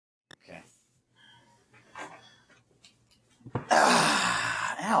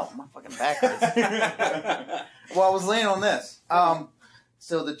Ow, my fucking back hurts. Well, I was laying on this.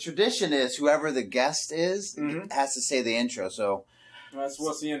 So the tradition is whoever the guest is has to say the intro. So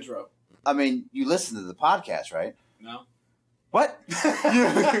what's the intro? I mean, you listen to the podcast, right? No. What?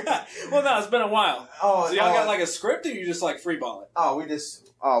 Well, no, it's been a while. So y'all got like a script, or you just like freeball it?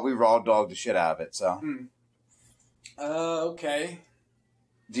 We raw dogged the shit out of it. So. Okay.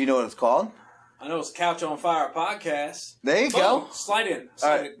 Do you know what it's called? I know it's Couch on Fire podcast. There you go. Slide in. All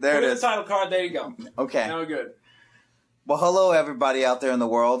right, there Put it in is. the title card. There you go. Okay. Now we're good. Well, hello everybody out there in the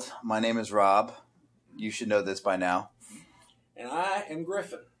world. My name is Rob. You should know this by now. And I am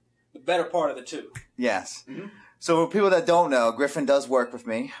Griffin, the better part of the two. Yes. So for people that don't know, Griffin does work with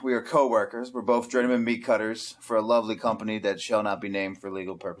me. We are co-workers. We're both journeyman meat cutters for a lovely company that shall not be named for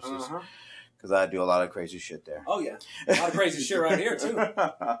legal purposes. Because I do a lot of crazy shit there. Oh, yeah. A lot of crazy shit right here, too.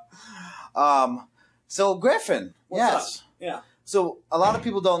 So Griffin, What's up? Yeah. So a lot of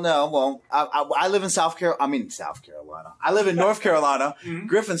people don't know. Well, I live in South Carolina. I live in North Carolina.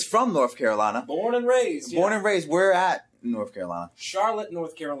 Griffin's from North Carolina. Born and raised. Born and raised. We're at North Carolina. Charlotte,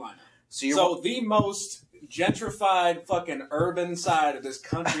 North Carolina. So the most gentrified fucking urban side of this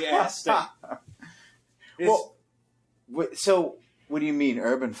country-ass state. So what do you mean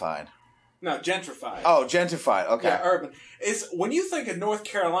urban-fied? No, gentrified. Oh, gentrified. Okay. Yeah, urban. It's when you think of North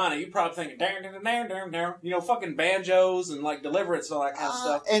Carolina, you probably think of fucking banjos and like Deliverance and all that kind of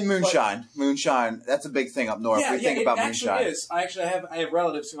stuff. And moonshine. Moonshine. That's a big thing up north. We think about moonshine. It actually is. I actually have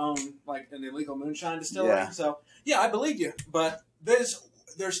relatives who own like an illegal moonshine distillery. Yeah. So yeah, I believe you. But there's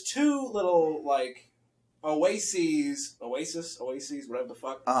two little like oases, whatever the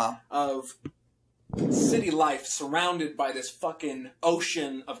fuck, of city life surrounded by this fucking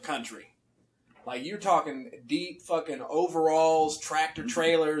ocean of country. Like, you're talking deep fucking overalls, tractor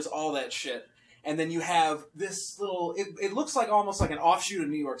trailers, all that shit. And then you have this little... It looks like almost like an offshoot of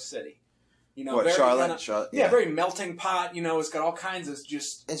New York City. You know, what, Charlotte? Yeah, very melting pot. You know, it's got all kinds of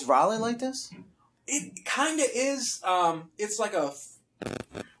just... Is Raleigh like this? It kind of is. It's like a...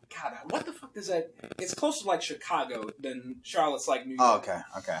 God, what the fuck is that? It's closer to like Chicago than Charlotte's like New York.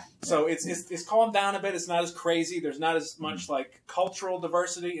 Oh, okay. So it's calmed down a bit. It's not as crazy. There's not as much like cultural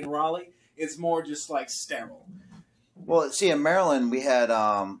diversity in Raleigh. It's more just like sterile. Well, see, in Maryland, we had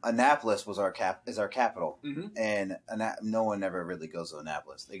Annapolis is our capital, and no one ever really goes to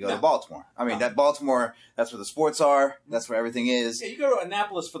Annapolis. They go to Baltimore. I mean, that Baltimore, that's where the sports are. That's where everything is. Yeah, you go to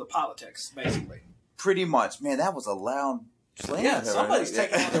Annapolis for the politics, basically. Pretty much, man. That was a loud slam. Yeah, somebody's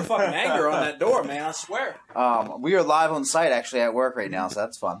taking out their fucking anger on that door, man. I swear. We are live on site actually at work right now, so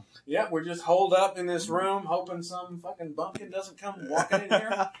that's fun. Yeah, we're just holed up in this room, hoping some fucking bumpkin doesn't come walking in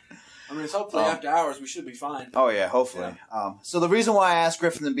here. I mean, it's hopefully after hours we should be fine. Oh, yeah, hopefully. Yeah. So the reason why I asked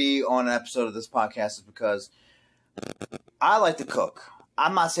Griffin to be on an episode of this podcast is because I like to cook.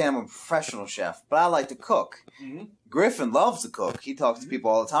 I'm not saying I'm a professional chef, but I like to cook. Griffin loves to cook. He talks to people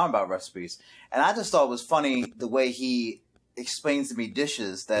all the time about recipes. And I just thought it was funny the way he explains to me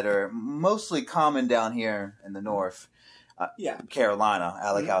dishes that are mostly common down here in the north. Carolina.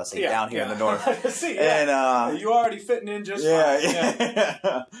 I like how I say down here in the north. See, and you already fitting in just fine.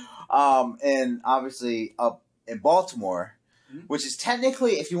 Yeah. And obviously up in Baltimore, which is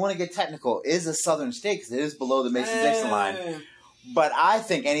technically, if you want to get technical, is a southern state because it is below the Mason-Dixon line. But I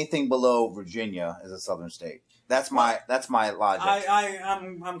think anything below Virginia is a southern state. That's my logic.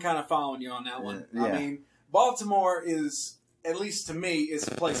 I'm kind of following you on that one. Yeah. I mean, Baltimore is, at least to me, is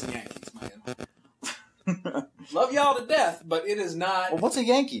a place of Yankees, man. Love y'all to death, but it is not. Well, what's a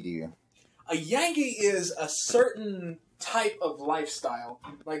Yankee to you? A Yankee is a certain type of lifestyle,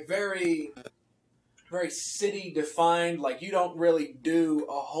 like very, very city defined. Like, you don't really do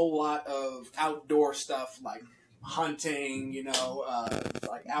a whole lot of outdoor stuff, like hunting,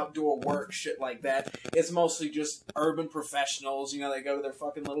 like outdoor work, shit like that. It's mostly just urban professionals. They go to their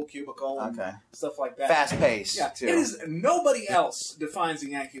fucking little cubicle and stuff like that. Fast paced, too. It is. Nobody else defines a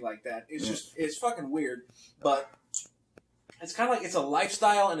Yankee like that. It's just, it's fucking weird, but it's kind of like it's a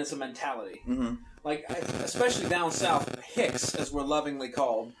lifestyle and it's a mentality. Like, especially down south, Hicks, as we're lovingly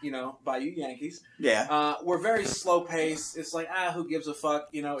called, by you Yankees. Yeah. We're very slow paced. It's like, who gives a fuck?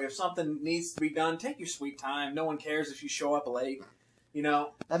 If something needs to be done, take your sweet time. No one cares if you show up late.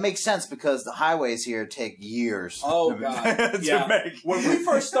 That makes sense because the highways here take years. Oh, God. Yeah. When we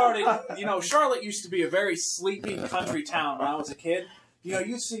first started, Charlotte used to be a very sleepy country town when I was a kid.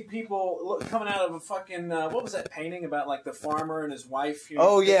 You'd see people coming out of a fucking, what was that painting about, like, the farmer and his wife?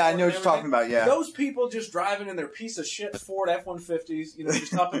 Oh, yeah, I know what you're talking about, yeah. Those people just driving in their piece of shit Ford F-150s,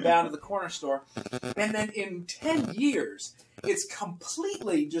 just up and down to the corner store. And then in 10 years, it's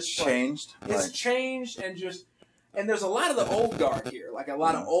completely just changed. It's changed and just, And there's a lot of the old guard here, like a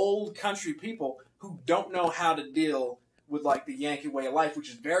lot of old country people who don't know how to deal with like the Yankee way of life, which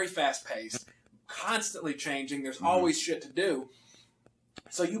is very fast paced, constantly changing. There's always shit to do.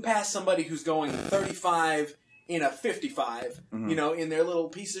 So you pass somebody who's going 35 in a 55, you know, in their little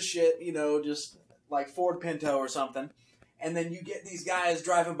piece of shit, you know, just like Ford Pinto or something. And then you get these guys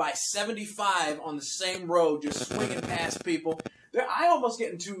driving by 75 on the same road, just swinging past people. I almost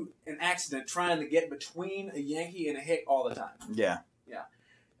get into an accident trying to get between a Yankee and a hick all the time. Yeah. Yeah.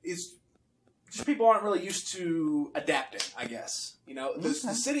 It's just people aren't really used to adapting, I guess. You know, the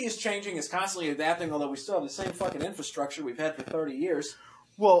city is changing, it's constantly adapting, although we still have the same fucking infrastructure we've had for 30 years.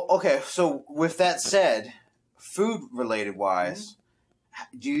 Well, okay, so with that said, food-related wise,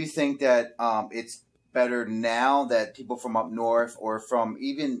 do you think that it's better now that people from up north or from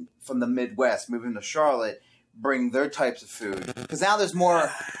even from the Midwest moving to Charlotte bring their types of food? Because now there's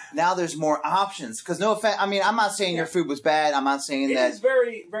more options. Because no offense, I mean, I'm not saying your food was bad. I'm not saying that it's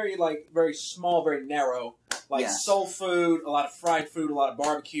very, very very small, very narrow. Like soul food, a lot of fried food, a lot of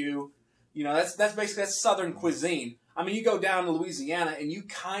barbecue. You know, that's basically Southern cuisine. I mean, you go down to Louisiana and you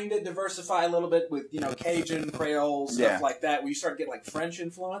kind of diversify a little bit with, you know, Cajun, Creole, stuff like that, where you start to get like French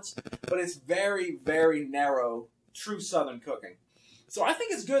influence. But it's very, very narrow, true Southern cooking. So I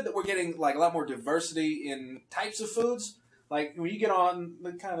think it's good that we're getting like a lot more diversity in types of foods. Like when you get on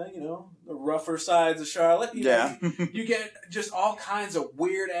the kind of, you know, the rougher sides of Charlotte, you know, you get just all kinds of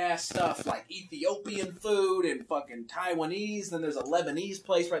weird ass stuff like Ethiopian food and fucking Taiwanese. Then there's a Lebanese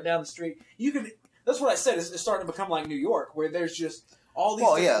place right down the strerit. That's what I said. It's starting to become like New York, where there's just all these.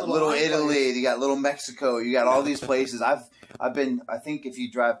 Little Italy. You got Little Mexico. You got all these places. I've been. I think if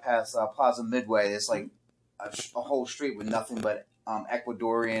you drive past Plaza Midway, it's like a whole street with nothing but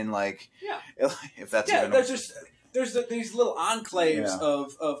Ecuadorian, like if that's there's these little enclaves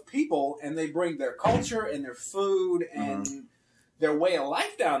of people, and they bring their culture and their food and their way of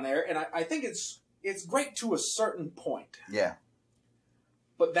life down there, and I think it's great to a certain point. Yeah.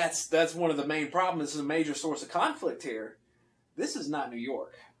 But that's one of the main problems. This is a major source of conflict here. This is not New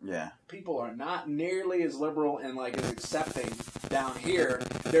York. Yeah. People are not nearly as liberal and like as accepting down here.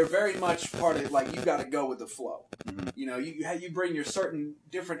 They're very much part of like you got to go with the flow. You know, you bring your certain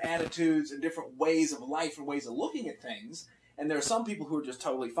different attitudes and different ways of life and ways of looking at things. And there are some people who are just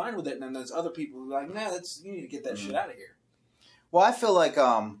totally fine with it, and then there's other people who are like, nah, you need to get that shit out of here. Well, I feel like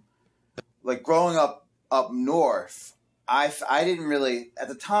growing up north. I didn't really, at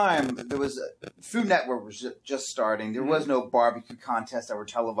the time, there was Food Network was just starting. There was no barbecue contests that were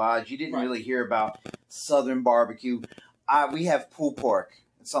televised. You didn't really hear about Southern barbecue. We have pulled pork.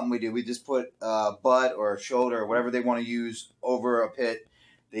 It's something we do. We just put butt or shoulder or whatever they want to use over a pit.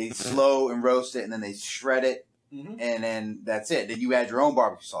 They slow and roast it, and then they shred it, and then that's it. Then you add your own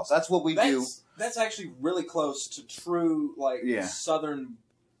barbecue sauce. That's what we do. That's actually really close to true, Southern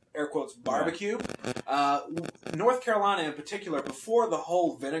air quotes, barbecue. North Carolina in particular, before the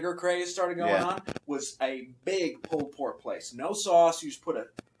whole vinegar craze started going on, was a big pulled pork place. No sauce. You just put a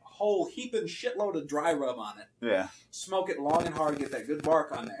whole heaping shitload of dry rub on it. Yeah. Smoke it long and hard, get that good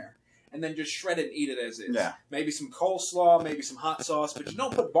bark on there. And then just shred it and eat it as is. Yeah. Maybe some coleslaw, maybe some hot sauce, but you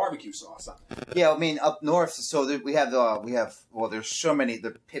don't put barbecue sauce on it. Yeah, I mean, up north, so we have, there's so many,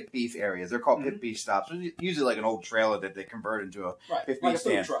 the pit beef areas. They're called pit beef stops. They're usually like an old trailer that they convert into a pit beef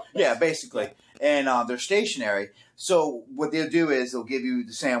stand. Truck, yeah, basically. And they're stationary. So what they'll do is they'll give you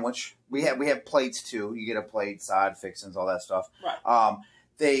the sandwich. We have plates too. You get a plate, side fixings, all that stuff. Right.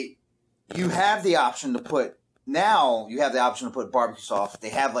 You have the option to put barbecue sauce. They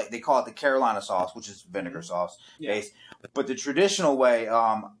have they call it the Carolina sauce, which is vinegar sauce based. But the traditional way,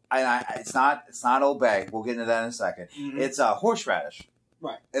 it's not Old Bay. We'll get into that in a second. It's horseradish.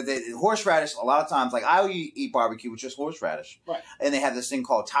 Right. The horseradish, a lot of times, like I eat barbecue with just horseradish. Right. And they have this thing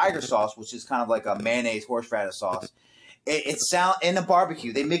called tiger sauce, which is kind of like a mayonnaise horseradish sauce. It sounds in the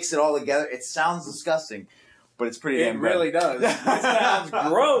barbecue. They mix it all together. It sounds disgusting. But it's pretty damn good. It really does. It sounds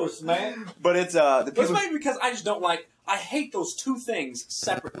gross, man. But it's it's maybe because I just don't like. I hate those two things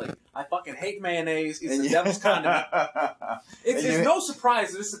separately. I fucking hate mayonnaise. It's the devil's condiment. It's no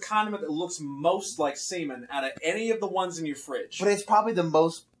surprise that this is the condiment that looks most like semen out of any of the ones in your fridge. But it's probably the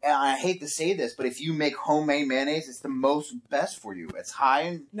most. I hate to say this, but if you make homemade mayonnaise, it's the most best for you. It's high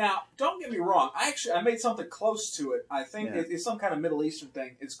in... Now, don't get me wrong. I made something close to it. I think it's some kind of Middle Eastern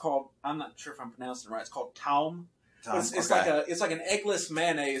thing. It's called... I'm not sure if I'm pronouncing it right. It's called taum. It's like an eggless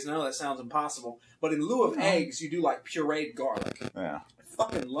mayonnaise. I know that sounds impossible. But in lieu of eggs, you do like pureed garlic. Yeah. I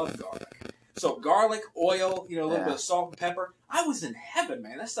fucking love garlic. So garlic, oil, a little bit of salt and pepper. I was in heaven,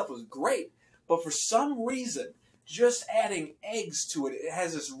 man. That stuff was great. But for some reason... just adding eggs to it, it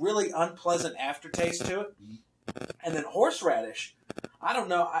has this really unpleasant aftertaste to it. And then horseradish, I don't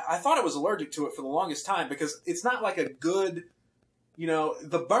know. I thought I was allergic to it for the longest time because it's not like a good,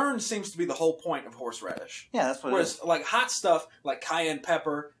 the burn seems to be the whole point of horseradish. Yeah, that's what Whereas, it is. like, hot stuff, like cayenne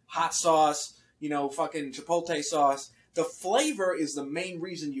pepper, hot sauce, fucking chipotle sauce, the flavor is the main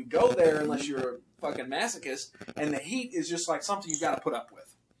reason you go there unless you're a fucking masochist, and the heat is just, like, something you got to put up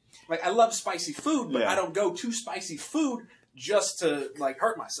with. Like, I love spicy food, but I don't go to spicy food just to, like,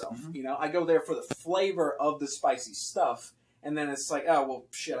 hurt myself, I go there for the flavor of the spicy stuff, and then it's like, oh, well,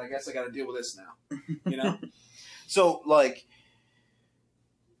 shit, I guess I got to deal with this now, So, like,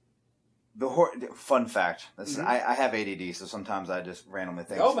 fun fact, I have ADD, so sometimes I just randomly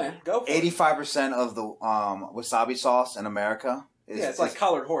think. Go, man, go for 85% of the wasabi sauce in America it's like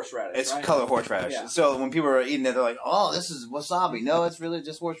colored horseradish, It's right? colored horseradish. Yeah. So when people are eating it, they're like, oh, this is wasabi. No, it's really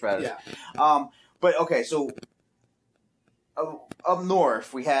just horseradish. Yeah. But, okay, so up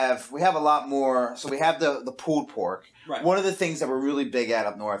north, we have a lot more. So we have the pulled pork. Right. One of the things that we're really big at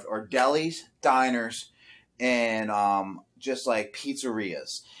up north are delis, diners, and just like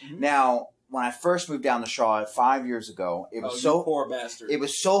pizzerias. Mm-hmm. Now, when I first moved down to Charlotte 5 years ago, it was you poor bastard. It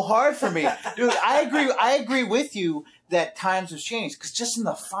was so hard for me, dude. I agree with you that times have changed because just in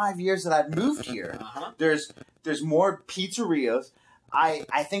the 5 years that I've moved here, there's more pizzerias. I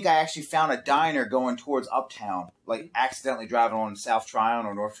think I actually found a diner going towards Uptown, like accidentally driving on South Tryon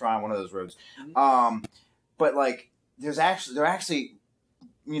or North Tryon, one of those roads. Mm-hmm. But like, they're actually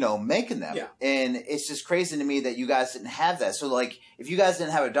making them, and it's just crazy to me that you guys didn't have that. So like, if you guys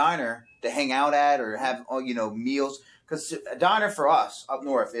didn't have a diner to hang out at or have meals, because a diner for us up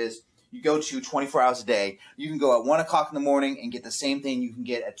north is you go to 24 hours a day. You can go at 1 o'clock in the morning and get the same thing you can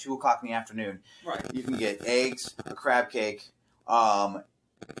get at 2 o'clock in the afternoon. Right. You can get eggs, a crab cake,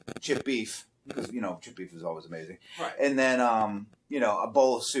 chipped beef, because chipped beef is always amazing. Right. And then a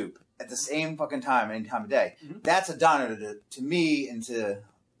bowl of soup at the same fucking time, any time of day. Mm-hmm. That's a diner to me and to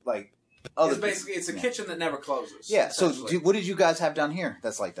like other. It's a kitchen that never closes. Yeah. So what did you guys have down here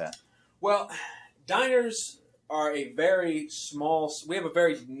that's like that? Well, diners are a very small. We have a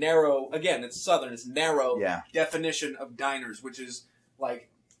very narrow. Again, it's Southern. It's narrow definition of diners, which is like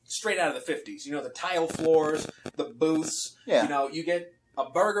straight out of the 50s. The tile floors, the booths. Yeah. You get a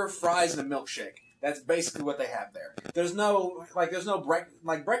burger, fries, and a milkshake. That's basically what they have there. There's no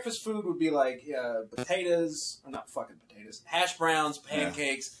breakfast food would be like hash browns,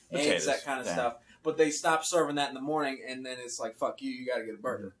 pancakes, eggs, that kind of stuff. But they stop serving that in the morning, and then it's like, fuck you, you got to get a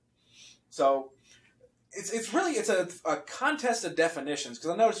burger. So it's really a contest of definitions,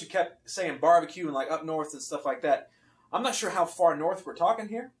 because I noticed you kept saying barbecue and like up north and stuff like that. I'm not sure how far north we're talking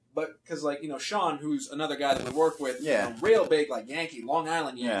here, but because Sean, who's another guy that we work with, real big like Yankee, Long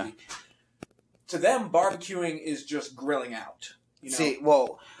Island Yankee. Yeah. To them, barbecuing is just grilling out. See,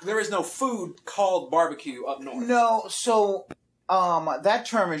 well, there is no food called barbecue up north. No, so that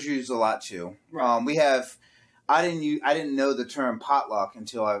term is used a lot too. Right. I didn't know the term potluck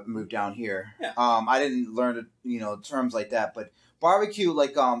until I moved down here. Yeah. I didn't learn terms like that. But barbecue,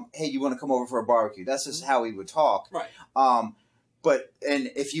 like, hey, you want to come over for a barbecue? That's just how we would talk. Right. But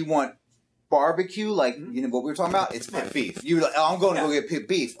if you want barbecue, like what we were talking about, it's pit beef. You're like, oh, I'm going to go get pit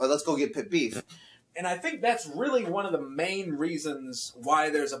beef. Or let's go get pit beef. And I think that's really one of the main reasons why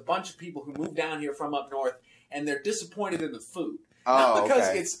there's a bunch of people who move down here from up north and they're disappointed in the food. Not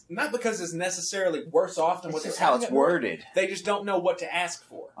because it's necessarily worse off than what they're how it's worded. They just don't know what to ask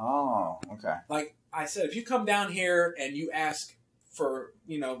for. Oh, okay. Like I said, if you come down here and you ask for,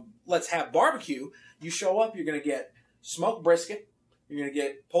 let's have barbecue, you show up, you're going to get smoked brisket, you're going to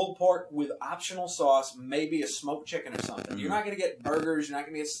get pulled pork with optional sauce, maybe a smoked chicken or something. Mm-hmm. You're not going to get burgers, you're not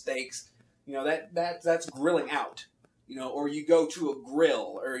going to get steaks. That's grilling out. Or you go to a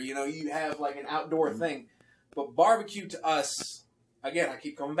grill, or you have like an outdoor thing. But barbecue to us, again, I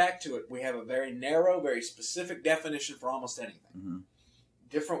keep coming back to it. We have a very narrow, very specific definition for almost anything. Mm-hmm.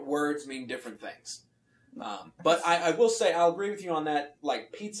 Different words mean different things. But I will say, I'll agree with you on that,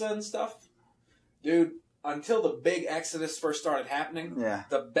 like pizza and stuff. Dude, until the big exodus first started happening,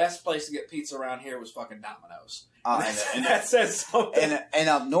 the best place to get pizza around here was fucking Domino's. And that says something. And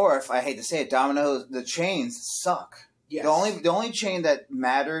up north, I hate to say it, Domino's, the chains suck. Yes. The only chain that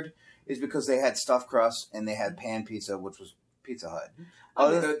mattered is because they had stuffed crust and they had pan pizza, which was Pizza Hut.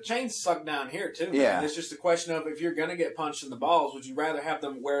 The chains suck down here too. Yeah, man. It's just a question of if you're gonna get punched in the balls, would you rather have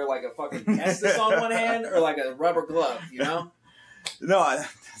them wear like a fucking Estes on one hand or like a rubber glove? No,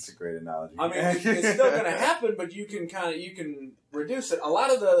 that's a great analogy. I mean, it's still gonna happen, but you can reduce it. A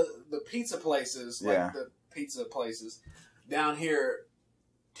lot of the pizza places, the pizza places down here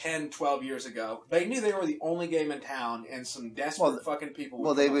 10, 12 years ago, they knew they were the only game in town, and some desperate fucking people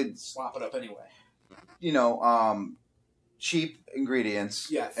would slop it up anyway. cheap ingredients.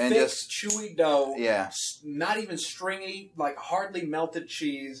 Yeah, and thick, just chewy dough. Yeah. Not even stringy, like hardly melted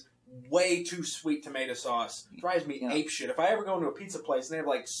cheese. Way too sweet tomato sauce. Drives me apeshit. If I ever go into a pizza place and they have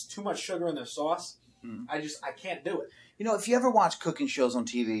like too much sugar in their sauce, I can't do it. If you ever watch cooking shows on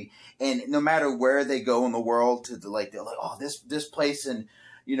TV, and no matter where they go in the world, they're like, oh, this place in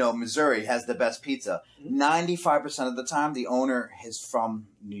Missouri has the best pizza. 95% of the time, the owner is from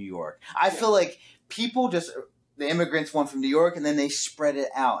New York. I feel like people the immigrants went from New York, and then they spread it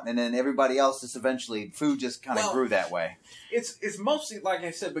out, and then everybody else food just kind of grew that way. It's mostly, like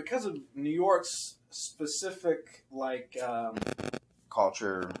I said, because of New York's specific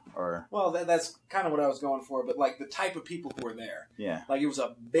culture, or that's kind of what I was going for, but like the type of people who were there. Yeah, like it was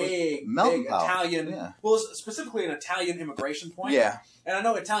a big Italian. Yeah. Well, it was specifically an Italian immigration point. Yeah, and I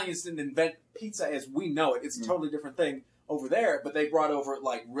know Italians didn't invent pizza as we know it. It's a totally different thing over there, but they brought over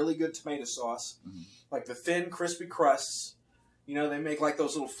like really good tomato sauce, like the thin, crispy crusts. They make like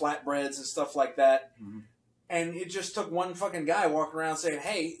those little flatbreads and stuff like that. And it just took one fucking guy walking around saying,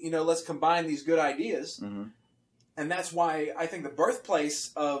 "Hey, let's combine these good ideas." And that's why I think the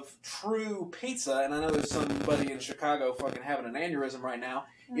birthplace of true pizza, and I know there's somebody in Chicago fucking having an aneurysm right now,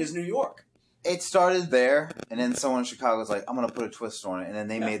 is New York. It started there, and then someone in Chicago was like, "I'm going to put a twist on it," and then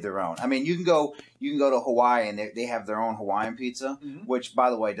they made their own. I mean, you can go to Hawaii, and they have their own Hawaiian pizza, which, by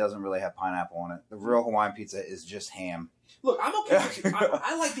the way, doesn't really have pineapple on it. The real Hawaiian pizza is just ham. Look, I'm okay with it.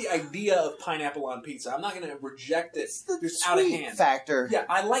 I like the idea of pineapple on pizza. I'm not going to reject it just out of hand. Factor. Yeah,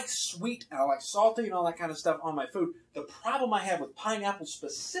 I like sweet and I like salty and all that kind of stuff on my food. The problem I have with pineapple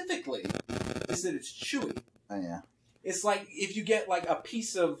specifically is that it's chewy. Oh, yeah. It's like if you get like a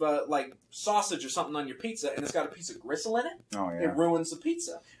piece of like sausage or something on your pizza and it's got a piece of gristle in it, it ruins the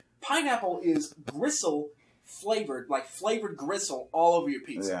pizza. Pineapple is gristle flavored, like flavored gristle all over your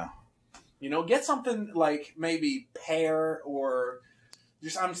pizza. Yeah. Get something like maybe pear or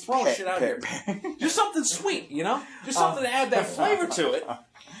just, I'm throwing shit out here. Just something sweet, Just something to add that flavor to it,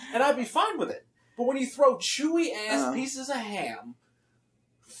 and I'd be fine with it. But when you throw chewy-ass pieces of ham,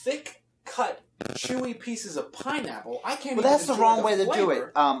 thick cut, chewy pieces of pineapple, I can't. But that's the wrong way to do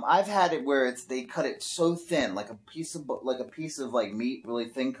it. I've had it where they cut it so thin, like a piece of meat, really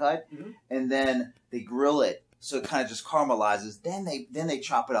thin cut, and then they grill it. So it kind of just caramelizes. Then they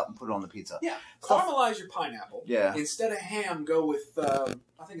chop it up and put it on the pizza. Yeah, caramelize your pineapple. Yeah. Instead of ham, go with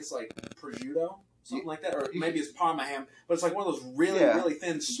I think it's like prosciutto, something like that, or maybe it's Parma ham. But it's like one of those really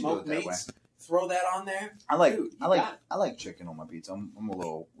thin smoked meats. Throw that on there. I like chicken on my pizza. I'm a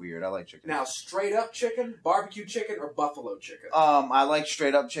little weird. I like chicken. Now, straight up chicken, barbecue chicken, or buffalo chicken? I like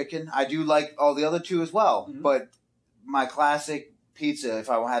straight up chicken. I do like all the other two as well. But my classic pizza, if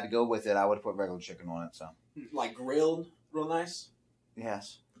I had to go with it, I would put regular chicken on it. So. Like grilled, real nice?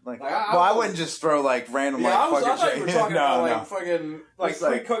 Yes. I wouldn't just throw random I thought you were talking about fucking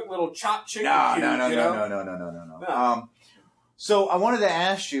pre-cooked little chopped chicken. No. So I wanted to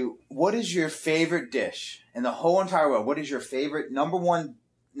ask you, what is your favorite dish in the whole entire world? What is your favorite number one?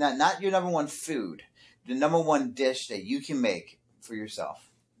 Not your number one food, the number one dish that you can make for yourself?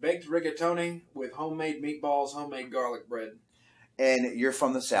 Baked rigatoni with homemade meatballs, homemade garlic bread. And you're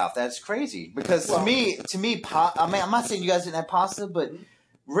from the South. That's crazy. Because to me, I mean, I'm not saying you guys didn't have pasta, but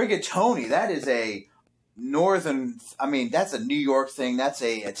rigatoni, that is a northern, that's a New York thing. That's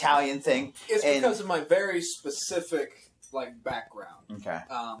a Italian thing. It's because of my very specific, background. Okay.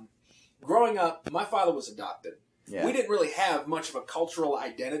 Growing up, my father was adopted. Yeah. We didn't really have much of a cultural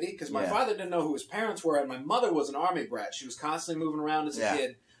identity because my father didn't know who his parents were, and my mother was an army brat. She was constantly moving around as a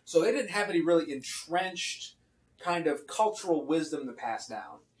kid. So they didn't have any really entrenched kind of cultural wisdom to pass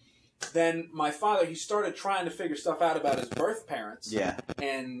down. Then my father, he started trying to figure stuff out about his birth parents. Yeah.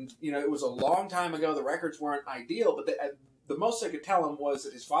 And, it was a long time ago. The records weren't ideal, but the most they could tell him was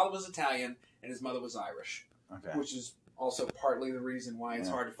that his father was Italian and his mother was Irish. Okay. Which is also partly the reason why it's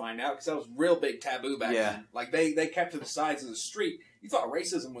hard to find out, because that was real big taboo back then. Like, they kept to the sides of the street. You thought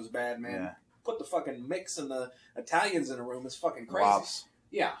racism was bad, man. Yeah. Put the fucking mix and the Italians in a room is fucking crazy. Wops.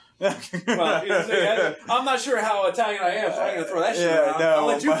 Yeah. Well, I'm not sure how Italian I am, so I'm going to throw that shit around. No, I'll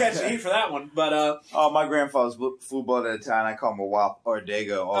let you catch the heat for that one. But my grandfather's full-blooded Italian. I call him a wop or a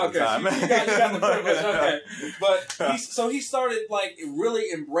dago all the time. You got the privilege. Okay. But he started,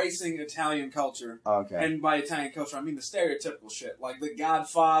 really embracing Italian culture. Okay. And by Italian culture, I mean the stereotypical shit. Like The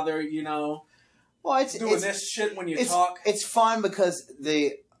Godfather, Well, it's this shit when you talk. It's fun because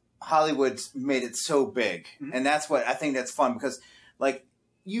the Hollywood's made it so big. And that's what I think that's fun because,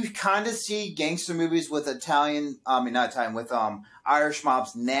 you kind of see gangster movies with with Irish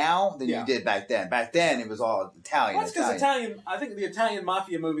mobs now than you did back then. Back then, it was all Italian. Well, that's because I think the Italian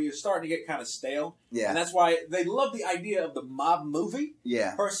mafia movie is starting to get kind of stale. Yeah. And that's why they love the idea of the mob movie,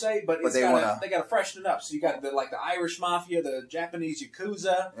 per se, but they got to freshen it up. So you got the Irish mafia, the Japanese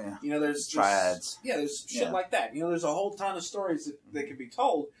Yakuza. Yeah. You know, there's triads. There's shit like that. You know, there's a whole ton of stories that can be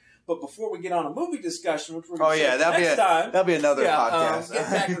told. But before we get on a movie discussion, which we're going to next time. That'll be another podcast.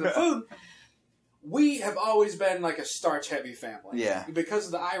 Getting back to the food. We have always been like a starch-heavy family. Yeah. Because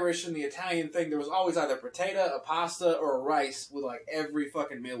of the Irish and the Italian thing, there was always either a potato, a pasta, or a rice with like every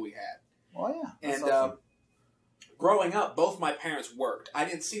fucking meal we had. Oh, yeah. And awesome. Growing up, both my parents worked. I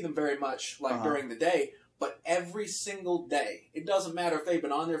didn't see them very much during the day, but every single day, it doesn't matter if they've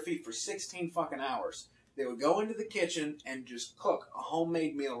been on their feet for 16 fucking hours, they would go into the kitchen and just cook a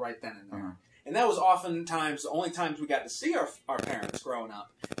homemade meal right then and there. And that was oftentimes the only times we got to see our parents growing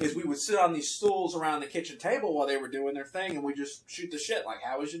up, is we would sit on these stools around the kitchen table while they were doing their thing, and we just shoot the shit. Like,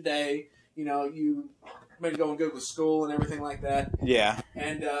 how was your day? You know, you been going good with school and everything like that. Yeah.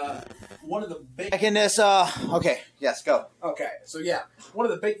 And one of the big... Back in this, okay. Yes, go. Okay, so yeah. One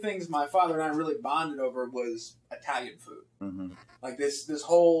of the big things my father and I really bonded over was Italian food. Mm-hmm. Like this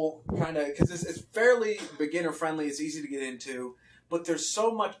whole kind of... Because it's fairly beginner-friendly. It's easy to get into. But there's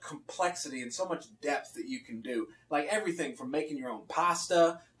so much complexity and so much depth that you can do. Like everything from making your own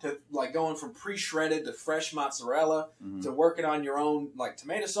pasta to like going from pre-shredded to fresh mozzarella to working on your own like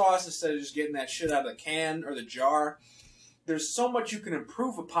tomato sauce instead of just getting that shit out of the can or the jar. There's so much you can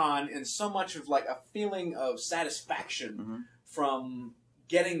improve upon and so much of like a feeling of satisfaction from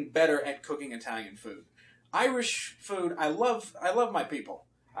getting better at cooking Italian food. Irish food, I love my people.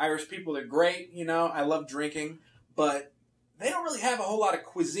 Irish people are great, you know, I love drinking, but they don't really have a whole lot of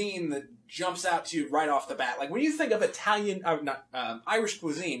cuisine that jumps out to you right off the bat. Like when you think of Irish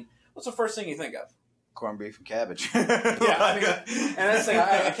cuisine, what's the first thing you think of? Corned beef and cabbage. Yeah, I mean, and that's the thing,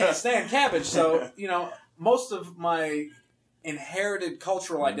 I can't stand cabbage. So, you know, most of my inherited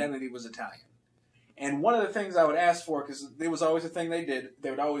cultural identity was Italian. And one of the things I would ask for, because it was always a thing they did,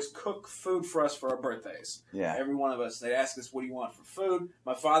 they would always cook food for us for our birthdays. Yeah. Every one of us. They'd ask us, what do you want for food?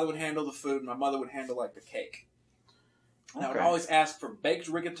 My father would handle the food, and my mother would handle, like, the cake. And I would always ask for baked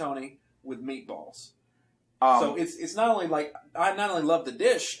rigatoni with meatballs. So it's not only like I not only love the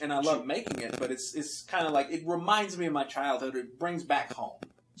dish and I love making it, but it's kind of like it reminds me of my childhood. It brings back home.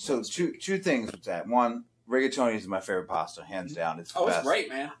 So two things with that. One, rigatoni is my favorite pasta, hands down. It's the best. It's great,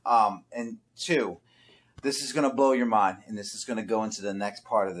 man. And two, this is going to blow your mind, and this is going to go into the next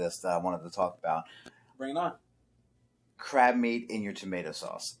part of this that I wanted to talk about. Bring it on. Crab meat in your tomato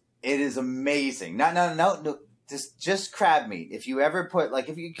sauce. It is amazing. No. Just crab meat. If you ever put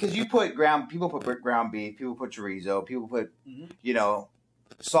because you put people put ground beef, people put chorizo, people put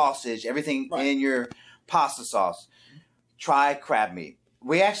sausage, everything in your pasta sauce. Try crab meat.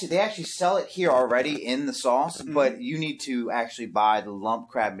 They actually sell it here already in the sauce, but you need to actually buy the lump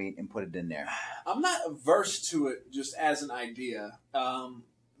crab meat and put it in there. I'm not averse to it just as an idea.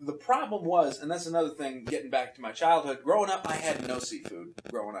 The problem was, and that's another thing, getting back to my childhood, growing up, I had no seafood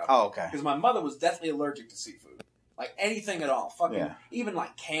growing up. Oh, okay. Because my mother was deathly allergic to seafood. Like, anything at all. Even,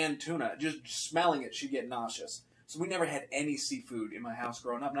 like, canned tuna. Just smelling it, she'd get nauseous. So we never had any seafood in my house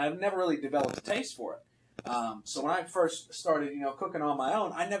growing up, and I've never really developed a taste for it. So when I first started, cooking on my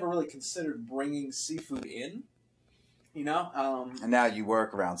own, I never really considered bringing seafood in. And now you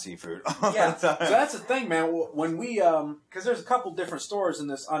work around seafood. Yeah, so that's the thing, man. When we, because there's a couple different stores in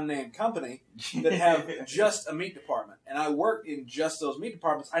this unnamed company that have just a meat department, and I worked in just those meat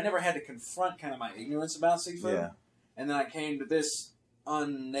departments. I never had to confront kind of my ignorance about seafood. Yeah. And then I came to this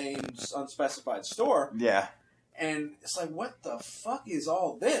unnamed, unspecified store. Yeah. And it's like, what the fuck is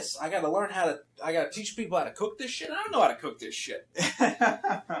all this? I got to teach people how to cook this shit. I don't know how to cook this shit.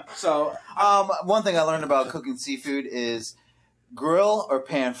 So, one thing I learned about cooking seafood is grill or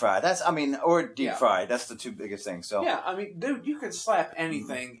pan fry. Or deep fried. That's the two biggest things. So yeah, dude, you can slap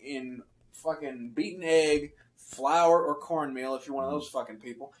anything in fucking beaten egg, flour, or cornmeal if you're one of those fucking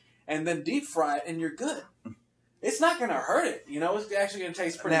people, and then deep fry it, and you're good. It's not going to hurt it. It's actually going to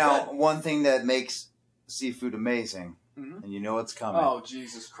taste pretty good. Now, one thing that makes seafood amazing, and you know it's coming. Oh,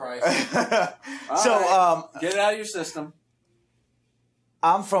 Jesus Christ. So, get it out of your system.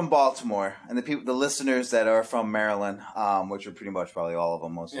 I'm from Baltimore, and the listeners that are from Maryland, which are pretty much probably all of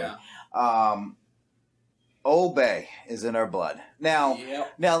them mostly, Old Bay is in our blood. Now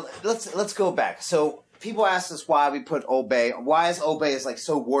let's go back. So people ask us why we put Old Bay. Why is Old Bay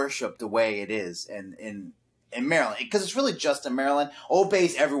so worshipped the way it is, and in Maryland, because it's really just in Maryland. Old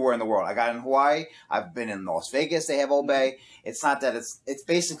Bay's everywhere in the world. I got in Hawaii. I've been in Las Vegas. They have Old Bay. It's not that it's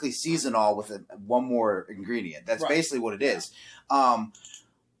basically seasonal with one more ingredient. That's basically what it is.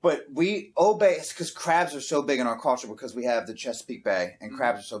 But Old Bay, because crabs are so big in our culture because we have the Chesapeake Bay and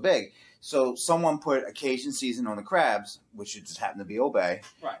crabs are so big. So someone put a Cajun season on the crabs, which just happened to be Old Bay,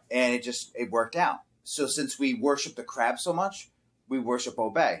 and it worked out. So since we worship the crab so much, we worship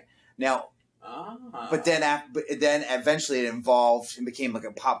Old Bay. Now, but then eventually it evolved and became like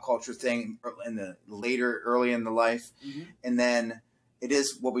a pop culture thing early in the life, and then it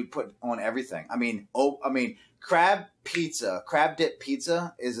is what we put on everything. I mean, crab dip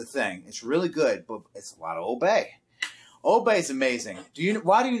pizza is a thing. It's really good, but it's a lot of Old Bay. Old Bay is amazing.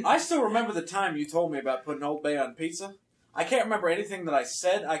 I still remember the time you told me about putting Old Bay on pizza. I can't remember anything that I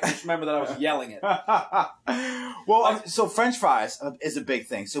said. I just remember that I was yelling it. Well, so French fries is a big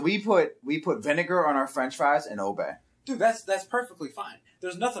thing. So we put vinegar on our French fries and Old Bay. Dude, that's perfectly fine.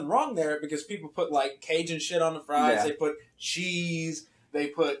 There's nothing wrong there because people put like Cajun shit on the fries. Yeah. They put cheese. They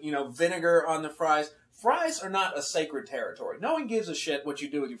put vinegar on the fries. Fries are not a sacred territory. No one gives a shit what you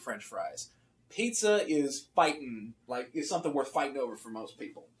do with your French fries. Pizza is something worth fighting over for most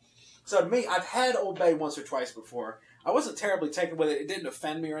people. So to me, I've had Old Bay once or twice before. I wasn't terribly taken with it. It didn't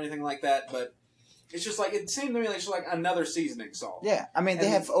offend me or anything like that, but it's just like, it seemed to me like it's like another seasoning salt. Yeah, I mean, they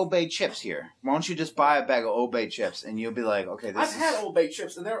have Old Bay chips here. Why don't you just buy a bag of Old Bay chips and you'll be like, okay, I've had Old Bay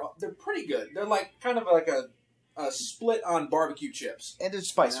chips and they're pretty good. They're like kind of like a split on barbecue chips. And they're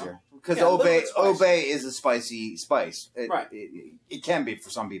spicier. Because Old Bay is a spicy spice. It can be for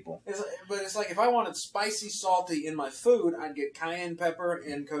some people. But it's like if I wanted spicy, salty in my food, I'd get cayenne pepper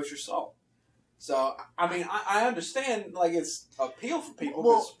and kosher salt. So, I mean, I understand, like, it's appeal for people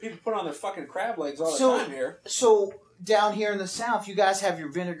because people put on their fucking crab legs all the time here. So, down here in the South, you guys have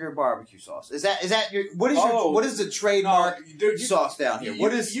your vinegar barbecue sauce. Is that your, what is the trademark sauce down here?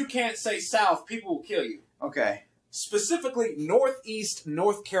 You can't say South, people will kill you. Okay. Specifically, Northeast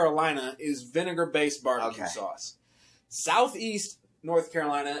North Carolina is vinegar-based barbecue sauce. Southeast North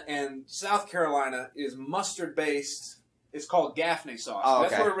Carolina and South Carolina is mustard-based. It's called Gaffney sauce. Oh,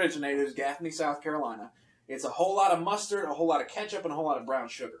 okay. That's where it originated, is Gaffney, South Carolina. It's a whole lot of mustard, a whole lot of ketchup, and a whole lot of brown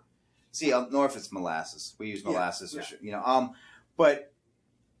sugar. See, up north it's molasses. We use molasses, but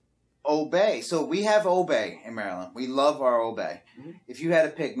Old Bay. So we have Old Bay in Maryland. We love our Old Bay. Mm-hmm. If you had to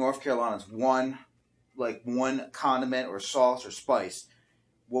pick North Carolina's one condiment or sauce or spice,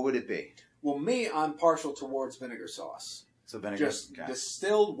 what would it be? Well, I'm partial towards vinegar sauce. So vinegar, just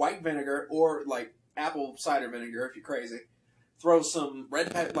distilled white vinegar or like apple cider vinegar if you're crazy. Throw some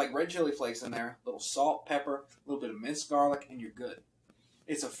red chili flakes in there, a little salt, pepper, a little bit of minced garlic, and you're good.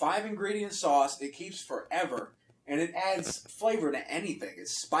 It's a 5-ingredient sauce. It keeps forever, and it adds flavor to anything.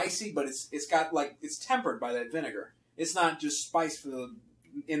 It's spicy, but it's tempered by that vinegar. It's not just spice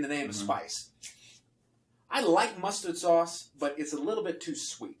in the name of spice. I like mustard sauce, but it's a little bit too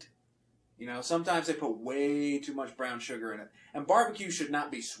sweet. Sometimes they put way too much brown sugar in it, and barbecue should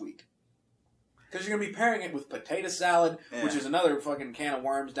not be sweet. Because you're going to be pairing it with potato salad, which is another fucking can of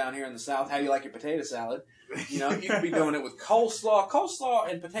worms down here in the South. How do you like your potato salad? You could be doing it with coleslaw.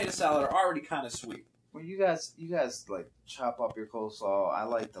 Coleslaw and potato salad are already kind of sweet. Well, you guys like chop up your coleslaw. I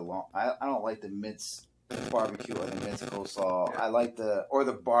like I don't like the minced barbecue or the minced coleslaw. Yeah. I like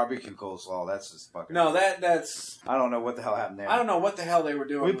the barbecue coleslaw. That's just fucking. No, that's. I don't know what the hell happened there. I don't know what the hell they were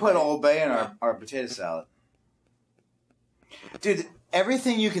doing. We put Old Bay in our potato salad, dude.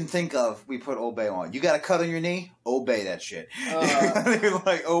 Everything you can think of, we put Old Bay on. You got a cut on your knee? Old Bay that shit. You're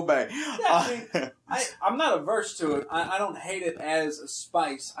like, Old Bay. Yeah, I'm not averse to it. I don't hate it as a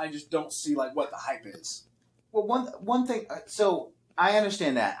spice. I just don't see what the hype is. Well, one thing. So I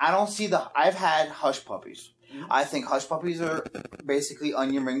understand that. I don't see I've had hush puppies. Mm-hmm. I think hush puppies are basically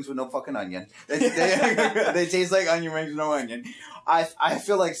onion rings with no fucking onion. They taste like onion rings with no onion. I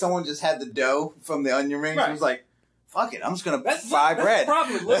feel like someone just had the dough from the onion rings and was like, fuck it, I'm just going to fry bread. That's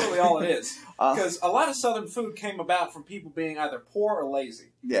probably literally all it is. Because a lot of Southern food came about from people being either poor or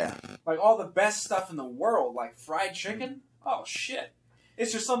lazy. Yeah. Like all the best stuff in the world, like fried chicken, oh shit.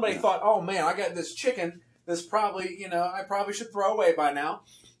 It's just somebody thought, oh man, I got this chicken that's probably, I probably should throw away by now.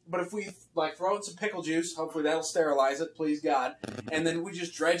 But if we throw in some pickle juice, hopefully that'll sterilize it, please God. And then we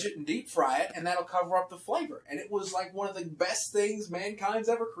just dredge it and deep fry it, and that'll cover up the flavor. And it was like one of the best things mankind's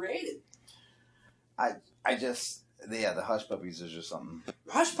ever created. The hush puppies is just something.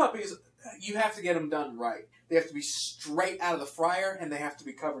 Hush puppies, you have to get them done right. They have to be straight out of the fryer, and they have to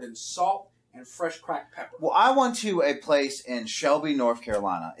be covered in salt and fresh cracked pepper. Well, I went to a place in Shelby, North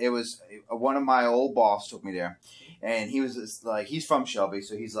Carolina. It was one of my old boss took me there, and he was he's from Shelby,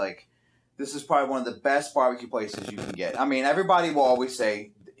 so he's like, this is probably one of the best barbecue places you can get. I mean, everybody will always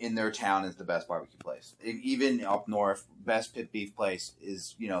say in their town is the best barbecue place. Even up north, best pit beef place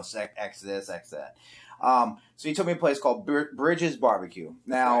is, X this, X that. So he took me to a place called Bridges Barbecue.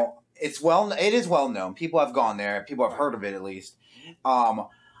 Now, it is well known. People have gone there. People have heard of it at least.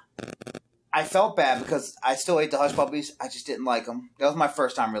 I felt bad because I still ate the hush puppies. I just didn't like them. That was my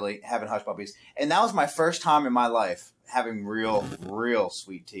first time really having hush puppies. And that was my first time in my life having real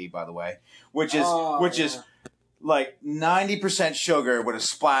sweet tea, by the way. Which is like 90% sugar with a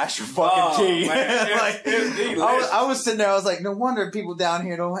splash of fucking tea. Man, like, I was sitting there, I was like, no wonder people down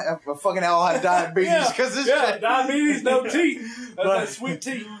here don't have a fucking hell have diabetes. Because diabetes, no tea. That's that sweet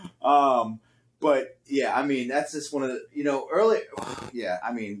tea. But yeah, I mean, that's just one of the, early, yeah,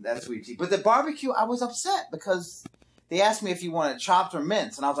 I mean, that's sweet tea. But the barbecue, I was upset because they asked me if you wanted chopped or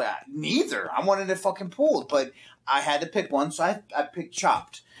minced. And I was like, neither. I wanted it fucking pulled. But I had to pick one, so I picked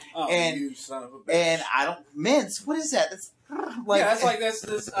chopped. Oh, and, you son of a bitch. And I don't, mince, what is that? That's like,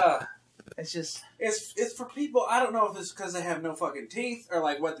 it's just, it's for people. I don't know if it's because they have no fucking teeth or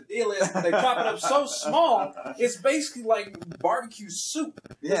like what the deal is, but they chop it up so small. It's basically like barbecue soup.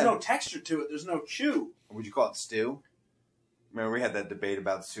 There's no texture to it. There's no chew. Would you call it stew? Remember we had that debate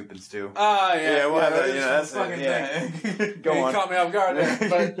about soup and stew. Oh yeah, well, that's fucking thing. Go on. You caught me off guard there,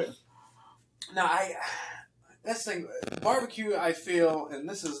 but no, that's the thing. Barbecue, I feel, and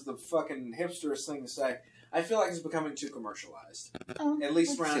this is the fucking hipsterest thing to say, I feel like it's becoming too commercialized. At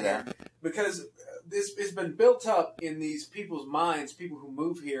least around here. Because it's been built up in these people's minds, people who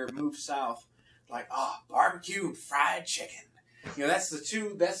move here, move south, like, barbecue and fried chicken. That's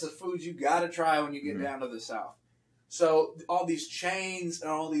the foods you gotta try when you get down to the south. So all these chains and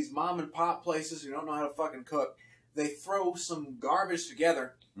all these mom and pop places who don't know how to fucking cook, they throw some garbage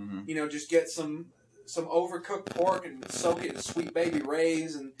together. Just get some overcooked pork and soak it in Sweet Baby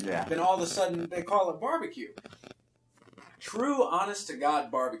Ray's, and then all of a sudden they call it barbecue. True, honest to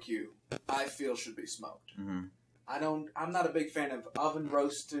God barbecue, I feel should be smoked. I'm not a big fan of oven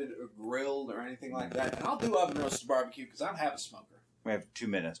roasted or grilled or anything like that. And I'll do oven roasted barbecue because I have a smoker. We have 2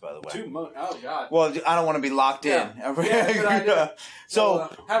 minutes, by the way. Oh, God. Well, I don't want to be locked in. Yeah, good idea. So,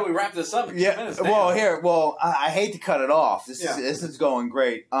 how do we wrap this up in 2 minutes? I hate to cut it off. This is going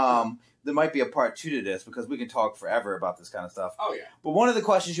great. There might be a part 2 to this because we can talk forever about this kind of stuff. Oh, yeah. But one of the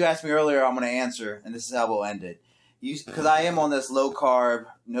questions you asked me earlier, I'm going to answer, and this is how we'll end it. Because I am on this low carb,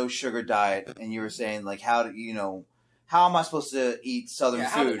 no sugar diet, and you were saying, like, how am I supposed to eat Southern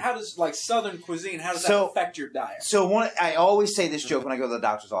food? How does like Southern cuisine? How does that affect your diet? So I always say this joke when I go to the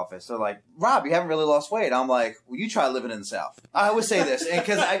doctor's office. They're like, "Rob, you haven't really lost weight." I'm like, "Well, you try living in the South." I always say this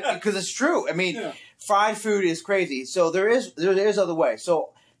because it's true. I mean, fried food is crazy. So there is other ways.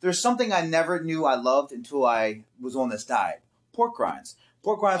 So there's something I never knew I loved until I was on this diet: pork rinds.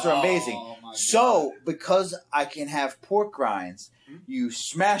 Pork rinds are amazing. So because I can have pork rinds, you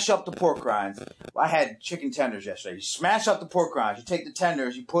smash up the pork rinds. I had chicken tenders yesterday. You smash up the pork rinds. You take the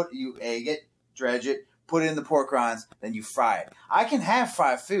tenders, you egg it, dredge it, put it in the pork rinds, then you fry it. I can have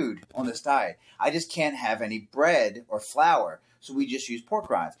fried food on this diet. I just can't have any bread or flour. So we just use pork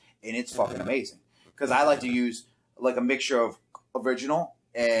rinds. And it's fucking amazing. Because I like to use like a mixture of original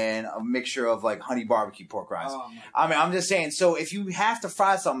and a mixture of like honey barbecue pork rinds. I mean, I'm just saying, so if you have to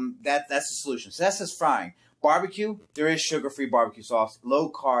fry something, that's the solution. So that's just frying. Barbecue, there is sugar-free barbecue sauce,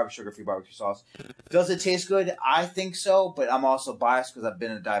 low-carb sugar-free barbecue sauce. Does it taste good? I think so, but I'm also biased because I've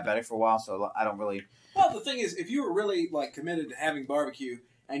been a diabetic for a while, so I don't really... Well, the thing is, if you were really like committed to having barbecue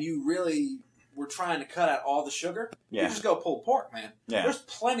and you really were trying to cut out all the sugar, you just go pulled pork, man. Yeah. There's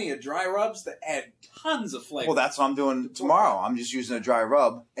plenty of dry rubs that add tons of flavor. Well, that's what I'm doing tomorrow. I'm just using a dry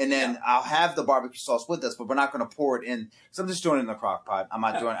rub, and then I'll have the barbecue sauce with this, but we're not going to pour it in. Because I'm just doing it in the crock pot. I'm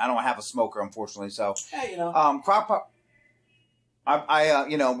not doing. I don't have a smoker, unfortunately. So, crock pot.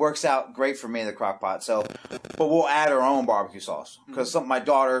 I works out great for me, the crock pot. So, but we'll add our own barbecue sauce because my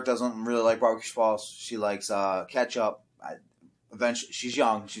daughter doesn't really like barbecue sauce. She likes ketchup. Eventually, she's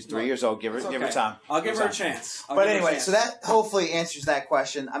young. She's 3 years old. Give her time. I'll give her a chance. But anyway, so that hopefully answers that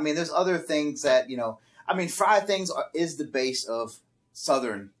question. I mean, there's other things that fried things is the base of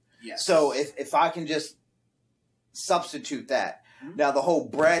Southern. Yes. So if I can just substitute that. Now, the whole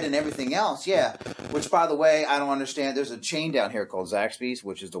bread and everything else, which, by the way, I don't understand. There's a chain down here called Zaxby's,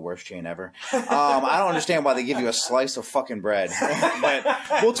 which is the worst chain ever. I don't understand why they give you a slice of fucking bread. But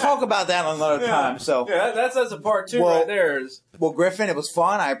we'll talk about that another time. So that's a part 2 right there. Well, Griffin, it was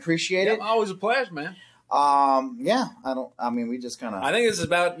fun. I appreciate it. Always a pleasure, man. We just kind of... I think this is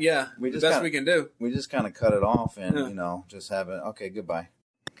about, the best we can do. We just kind of cut it off and, just have it. Okay, goodbye.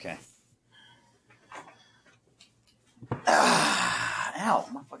 Okay. Ow,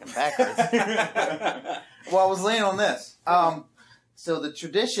 my fucking back hurts. Well, I was laying on this. So the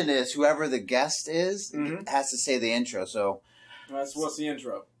tradition is whoever the guest is has to say the intro. So what's the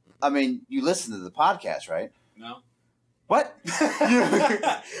intro? I mean, you listen to the podcast, right? No. What?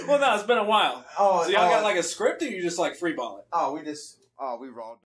 Well, no, it's been a while. Oh, so y'all got like a script, or you just like freeball it? We raw.